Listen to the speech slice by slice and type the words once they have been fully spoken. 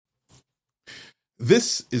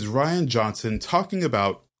This is Rian Johnson talking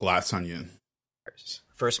about Glass Onion.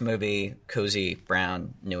 First movie, cozy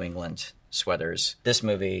brown New England sweaters. This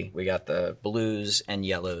movie, we got the blues and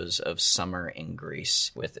yellows of summer in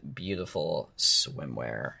Greece with beautiful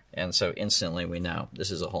swimwear. And so instantly we know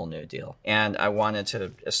this is a whole new deal. And I wanted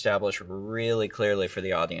to establish really clearly for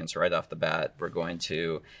the audience right off the bat, we're going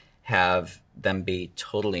to have them be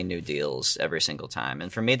totally new deals every single time.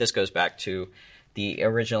 And for me, this goes back to the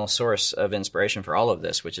original source of inspiration for all of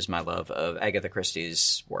this, which is my love of Agatha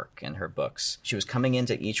Christie's work and her books. She was coming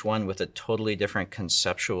into each one with a totally different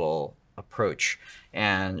conceptual approach,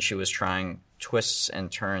 and she was trying twists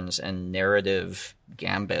and turns and narrative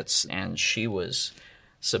gambits, and she was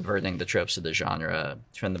subverting the tropes of the genre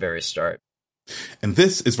from the very start. And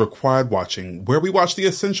this is Required Watching, where we watch the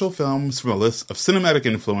essential films from a list of cinematic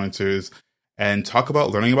influencers and talk about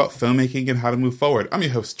learning about filmmaking and how to move forward. I'm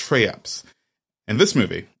your host, Trey Epps. And this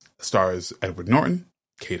movie stars Edward Norton,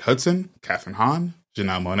 Kate Hudson, Kathryn Hahn,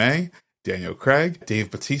 Janelle Monáe, Daniel Craig,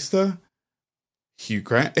 Dave Bautista, Hugh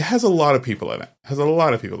Grant. It has a lot of people in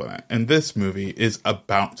it. And this movie is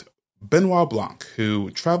about Benoit Blanc, who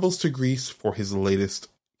travels to Greece for his latest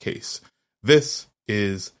case. This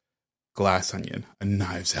is Glass Onion, a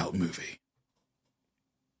Knives Out movie.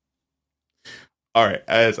 All right,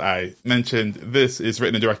 as I mentioned, this is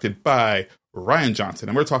written and directed by Rian Johnson,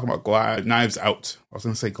 and we're talking about Knives Out. I was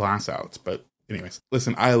going to say Glass Out, but anyways.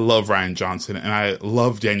 Listen, I love Rian Johnson, and I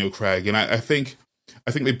love Daniel Craig, and I think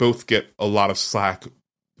they both get a lot of slack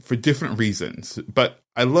for different reasons, but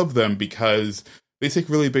I love them because they take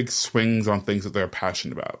really big swings on things that they're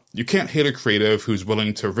passionate about. You can't hate a creative who's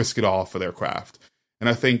willing to risk it all for their craft, and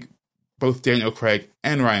I think both Daniel Craig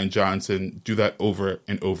and Rian Johnson do that over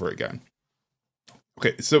and over again.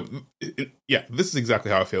 Okay, so, yeah, this is exactly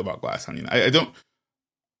how I feel about Glass Onion. I don't,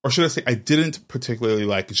 or should I say, I didn't particularly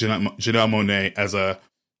like Janelle Monáe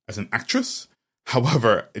as an actress.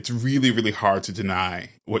 However, it's really, really hard to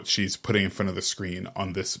deny what she's putting in front of the screen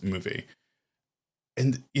on this movie.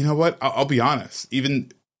 And you know what? I'll be honest. Even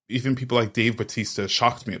people like Dave Bautista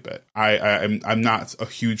shocked me a bit. I'm not a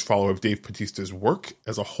huge follower of Dave Bautista's work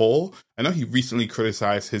as a whole. I know he recently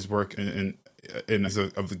criticized his work in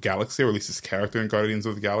of the Galaxy, or at least his character in Guardians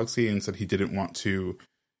of the Galaxy, and said he didn't want to,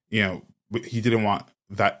 he didn't want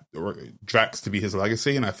that or Drax to be his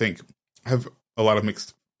legacy. And I think I have a lot of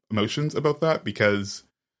mixed emotions about that because,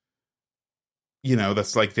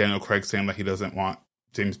 that's like Daniel Craig saying that he doesn't want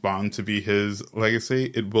James Bond to be his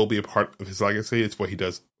legacy. It will be a part of his legacy. It's what he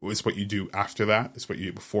does. It's what you do after that. It's what you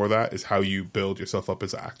do before that. Is how you build yourself up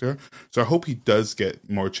as an actor. So I hope he does get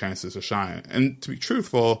more chances to shine. And to be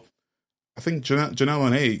truthful, I think Janelle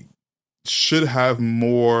Monáe should have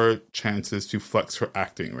more chances to flex her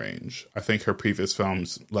acting range. I think her previous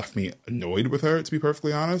films left me annoyed with her, to be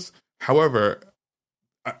perfectly honest. However,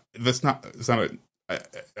 I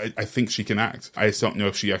think she can act. I just don't know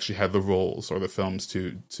if she actually had the roles or the films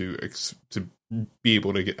to be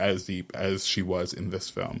able to get as deep as she was in this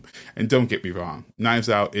film. And don't get me wrong, Knives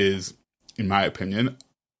Out is, in my opinion,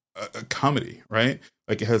 a comedy, right?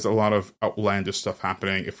 Like, it has a lot of outlandish stuff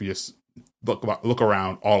happening. If we just look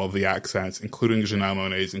around all of the accents, including Janelle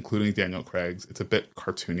Monáe's, including Daniel Craig's, it's a bit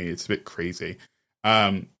cartoony, it's a bit crazy.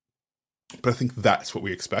 But I think that's what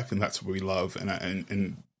we expect, and that's what we love.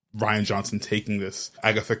 And Rian Johnson taking this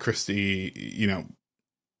Agatha Christie,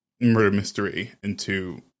 murder mystery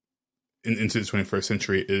into the 21st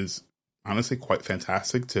century is honestly quite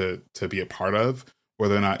fantastic to be a part of.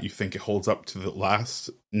 Whether or not you think it holds up to the last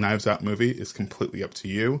Knives Out movie is completely up to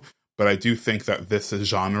you. But I do think that this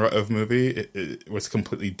genre of movie, it was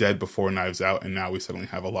completely dead before Knives Out, and now we suddenly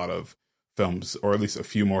have a lot of films, or at least a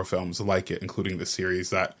few more films like it, including the series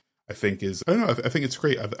that I think is, I don't know, I think it's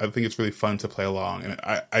great. I think it's really fun to play along, and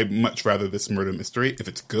I much rather this murder mystery, if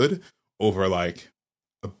it's good, over like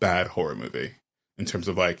a bad horror movie, in terms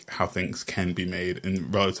of like how things can be made in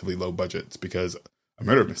relatively low budgets, because a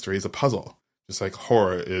murder mystery is a puzzle. Just like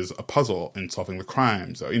horror is a puzzle in solving the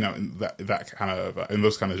crimes, in that kind of, in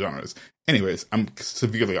those kind of genres. Anyways, I'm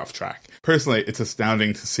severely off track. Personally, it's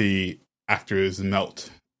astounding to see actors and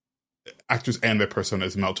their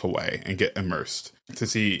personas melt away and get immersed. To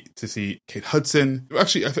see Kate Hudson.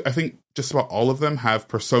 Actually, I think just about all of them have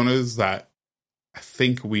personas that I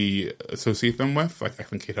think we associate them with. Like, I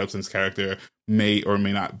think Kate Hudson's character may or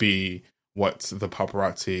may not be what the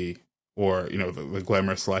paparazzi or, the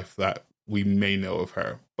glamorous life that we may know of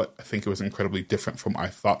her, but I think it was incredibly different from what I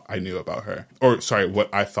thought I knew about her. Or, sorry, what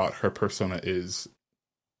I thought her persona is,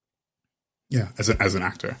 as an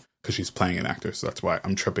actor, because she's playing an actor, so that's why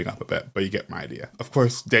I'm tripping up a bit, but you get my idea. Of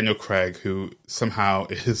course, Daniel Craig, who somehow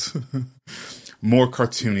is more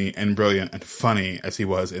cartoony and brilliant and funny as he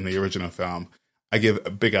was in the original film. I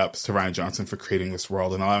give big ups to Rian Johnson for creating this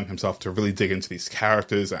world and allowing himself to really dig into these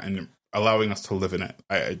characters and allowing us to live in it.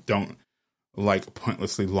 I don't like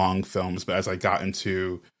pointlessly long films, but as I got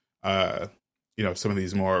into, some of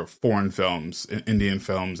these more foreign films, Indian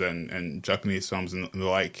films and Japanese films and the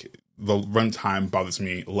like, the runtime bothers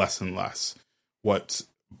me less and less. What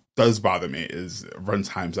does bother me is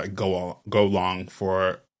runtimes that go long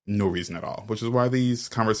for no reason at all, which is why these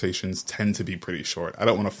conversations tend to be pretty short. I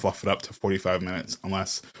don't want to fluff it up to 45 minutes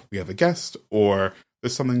unless we have a guest or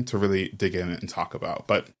there's something to really dig in and talk about.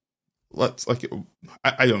 But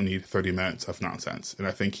I don't need 30 minutes of nonsense. And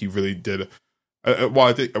I think he really did.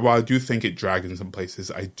 While I do think it dragged in some places,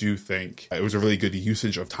 I do think it was a really good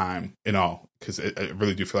usage of time in all, because I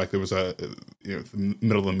really do feel like there was the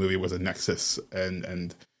middle of the movie was a nexus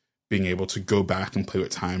and being able to go back and play with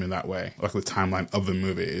time in that way, like the timeline of the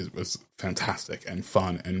movie was fantastic and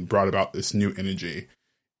fun and brought about this new energy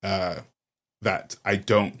that I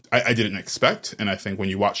didn't expect. And I think when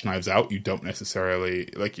you watch Knives Out, you don't necessarily,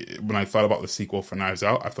 like, when I thought about the sequel for Knives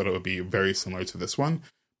Out, I thought it would be very similar to this one,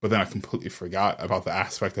 but then I completely forgot about the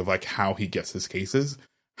aspect of like how he gets his cases,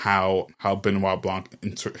 how Benoit Blanc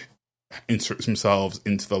inserts themselves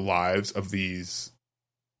into the lives of these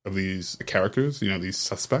characters, these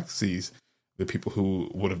suspects, the people who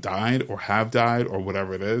would have died or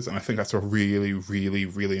whatever it is. And I think that's a really, really,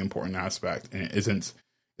 really important aspect. And it isn't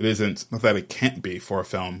not that it can't be for a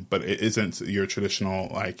film, but it isn't your traditional,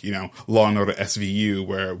 Law and Order SVU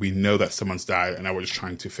where we know that someone's died and now we're just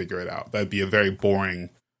trying to figure it out. That'd be a very boring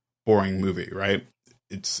movie, right?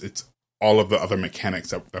 It's all of the other mechanics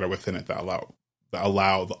that are within it that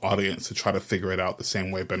allow the audience to try to figure it out the same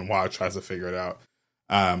way Benoit tries to figure it out.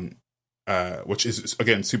 Which is,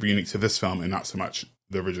 again, super unique to this film and not so much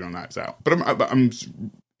the original Knives Out. But I'm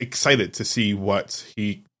excited to see what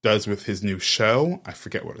he does with his new show. I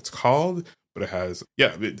forget what it's called, but I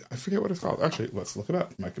forget what it's called. Actually, let's look it up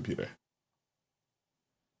on my computer.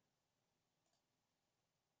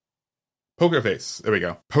 Poker Face. There we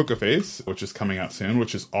go. Poker Face, which is coming out soon,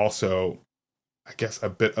 which is also, I guess, a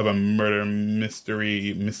bit of a murder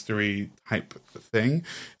mystery type thing,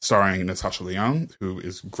 starring Natasha Lyonne, who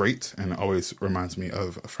is great and always reminds me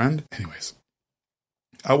of a friend. Anyways,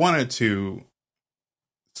 I wanted to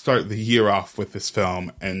start the year off with this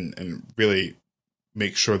film and really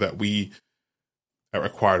make sure that we at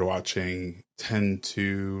Required Watching tend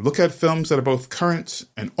to look at films that are both current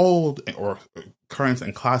and old, or current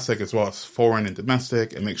and classic, as well as foreign and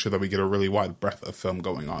domestic, and make sure that we get a really wide breadth of film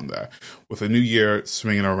going on there. With a new year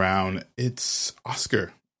swinging around, it's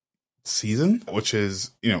Oscar season, which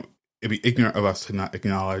is, it'd be ignorant of us to not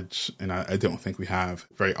acknowledge, and I don't think we have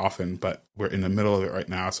very often, but we're in the middle of it right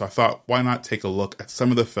now. So I thought, why not take a look at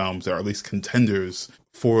some of the films that are at least contenders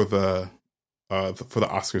for the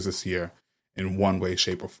Oscars this year in one way,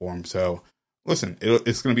 shape, or form. So listen,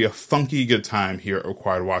 it's going to be a funky good time here at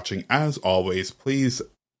Required Watching. As always, please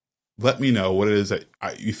let me know what it is that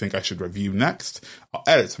you think I should review next. I'll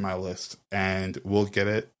add it to my list, and we'll get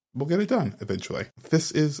it done eventually.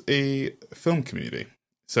 This is a film community,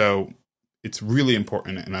 so it's really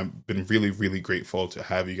important, and I've been really, really grateful to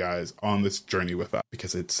have you guys on this journey with us,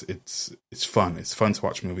 because it's fun. It's fun to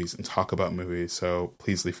watch movies and talk about movies. So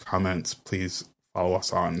please leave comments. Please follow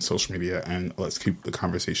us on social media, and let's keep the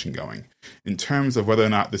conversation going. In terms of whether or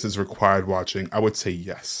not this is Required Watching, I would say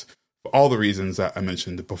yes. For all the reasons that I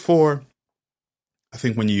mentioned before, I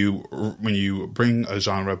think when you bring a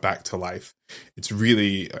genre back to life, it's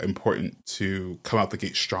really important to come out the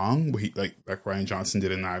gate strong, like Rian Johnson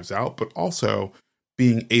did in Knives Out, but also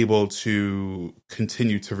being able to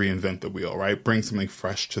continue to reinvent the wheel, right? Bring something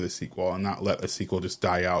fresh to the sequel and not let a sequel just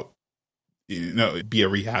die out, be a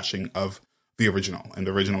rehashing of the original, and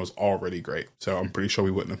the original was already great, so I'm pretty sure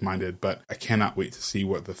we wouldn't have minded. But I cannot wait to see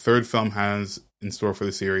what the third film has in store for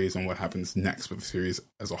the series and what happens next with the series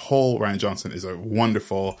as a whole. Rian Johnson is a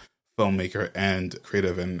wonderful filmmaker and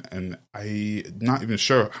creative, and I'm not even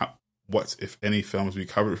sure what, if any, films we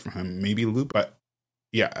covered from him. Maybe Loop, but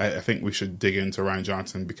yeah, I think we should dig into Rian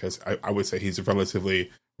Johnson, because I would say he's relatively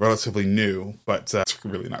new, but that's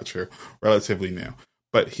really not true. Relatively new,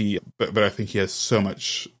 but I think he has so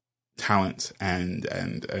much talent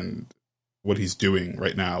and what he's doing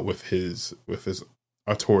right now with his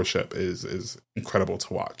authorship is incredible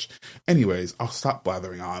to watch. Anyways, I'll stop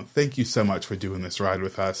blathering on. Thank you so much for doing this ride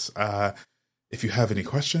with us. If you have any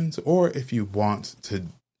questions, or if you want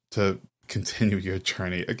to continue your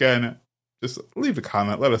journey, again, just leave a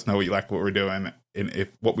comment. Let us know what you like, what we're doing, and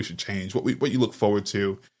what we should change, what you look forward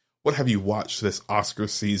to. What have you watched this Oscar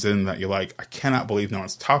season that you're like, I cannot believe no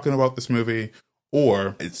one's talking about this movie?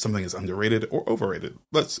 or it's something is underrated or overrated.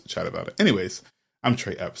 Let's chat about it. Anyways, I'm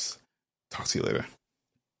Trey Epps. Talk to you later.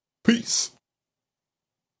 Peace.